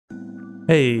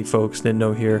Hey folks,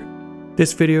 Nitno here.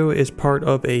 This video is part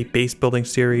of a base building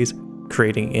series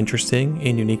creating interesting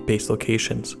and unique base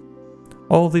locations.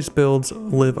 All of these builds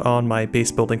live on my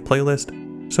base building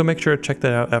playlist, so make sure to check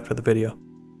that out after the video.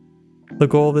 The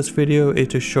goal of this video is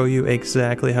to show you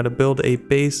exactly how to build a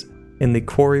base in the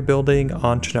Quarry building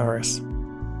on Chernarus.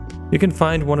 You can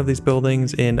find one of these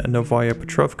buildings in Novaya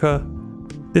Petrovka.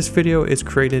 This video is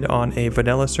created on a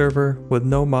vanilla server with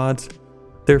no mods,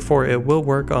 therefore it will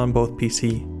work on both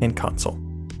PC and console.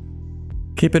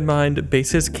 Keep in mind,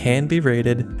 bases can be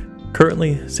raided.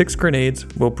 Currently, 6 grenades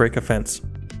will break a fence.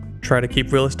 Try to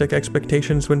keep realistic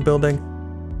expectations when building.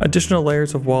 Additional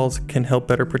layers of walls can help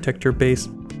better protect your base.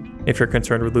 If you're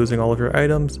concerned with losing all of your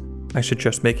items, I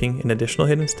suggest making an additional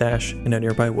hidden stash in a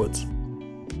nearby woods.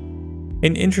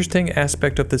 An interesting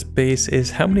aspect of this base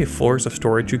is how many floors of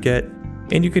storage you get,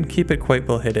 and you can keep it quite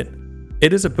well hidden.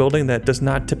 It is a building that does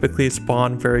not typically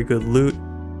spawn very good loot,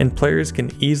 and players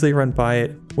can easily run by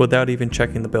it without even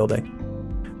checking the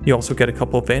building. You also get a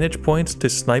couple of vantage points to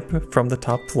snipe from the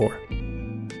top floor.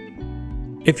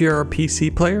 If you're a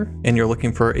PC player and you're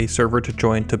looking for a server to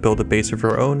join to build a base of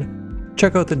your own,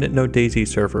 check out the Nitno DayZ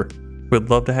server.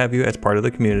 We'd love to have you as part of the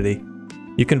community.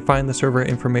 You can find the server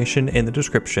information in the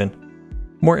description.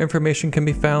 More information can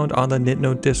be found on the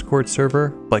Nitno Discord server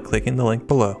by clicking the link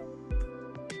below.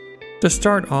 To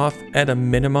start off, at a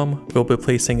minimum, we'll be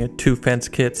placing 2 fence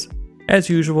kits.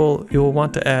 As usual, you will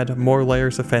want to add more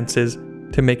layers of fences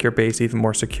to make your base even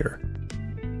more secure.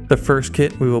 The first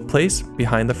kit we will place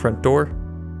behind the front door.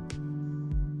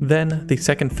 Then the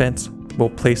second fence we'll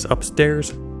place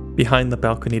upstairs behind the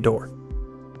balcony door.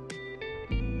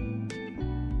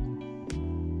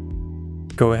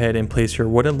 Go ahead and place your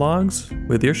wooden logs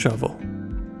with your shovel.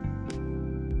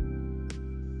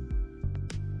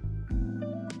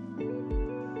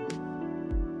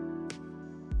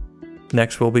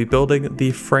 Next, we'll be building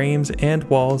the frames and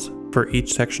walls for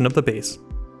each section of the base.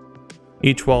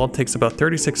 Each wall takes about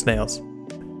 36 nails.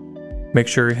 Make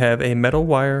sure you have a metal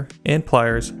wire and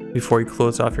pliers before you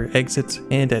close off your exits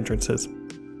and entrances.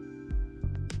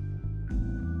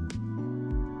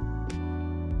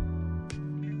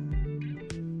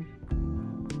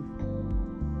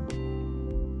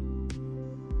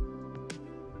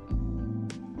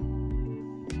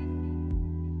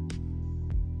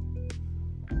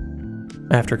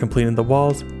 After completing the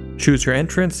walls, choose your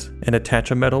entrance and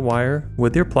attach a metal wire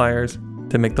with your pliers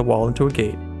to make the wall into a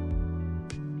gate.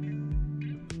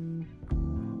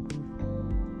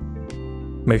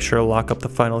 Make sure to lock up the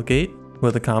final gate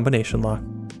with a combination lock.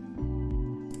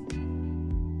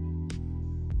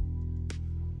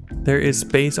 There is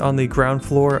space on the ground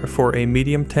floor for a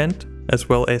medium tent, as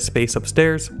well as space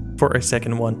upstairs for a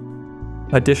second one.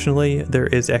 Additionally, there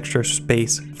is extra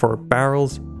space for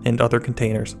barrels and other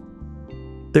containers.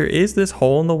 There is this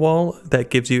hole in the wall that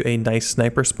gives you a nice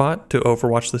sniper spot to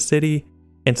overwatch the city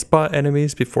and spot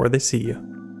enemies before they see you.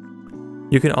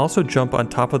 You can also jump on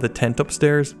top of the tent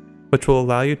upstairs, which will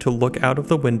allow you to look out of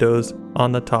the windows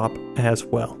on the top as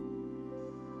well.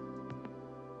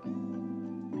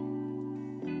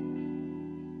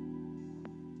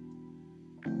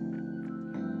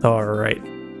 Alright,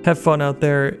 have fun out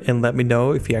there and let me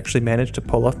know if you actually managed to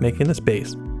pull off making this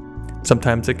base.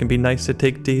 Sometimes it can be nice to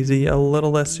take DayZ a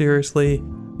little less seriously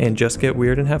and just get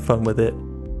weird and have fun with it.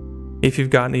 If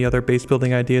you've got any other base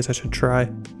building ideas I should try,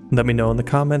 let me know in the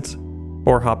comments,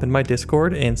 or hop in my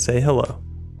Discord and say hello.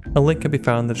 A link can be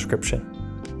found in the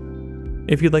description.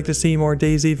 If you'd like to see more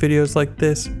DayZ videos like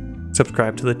this,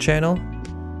 subscribe to the channel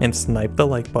and snipe the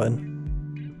like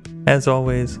button. As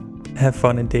always, have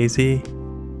fun in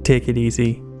DayZ, take it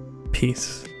easy,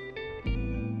 peace.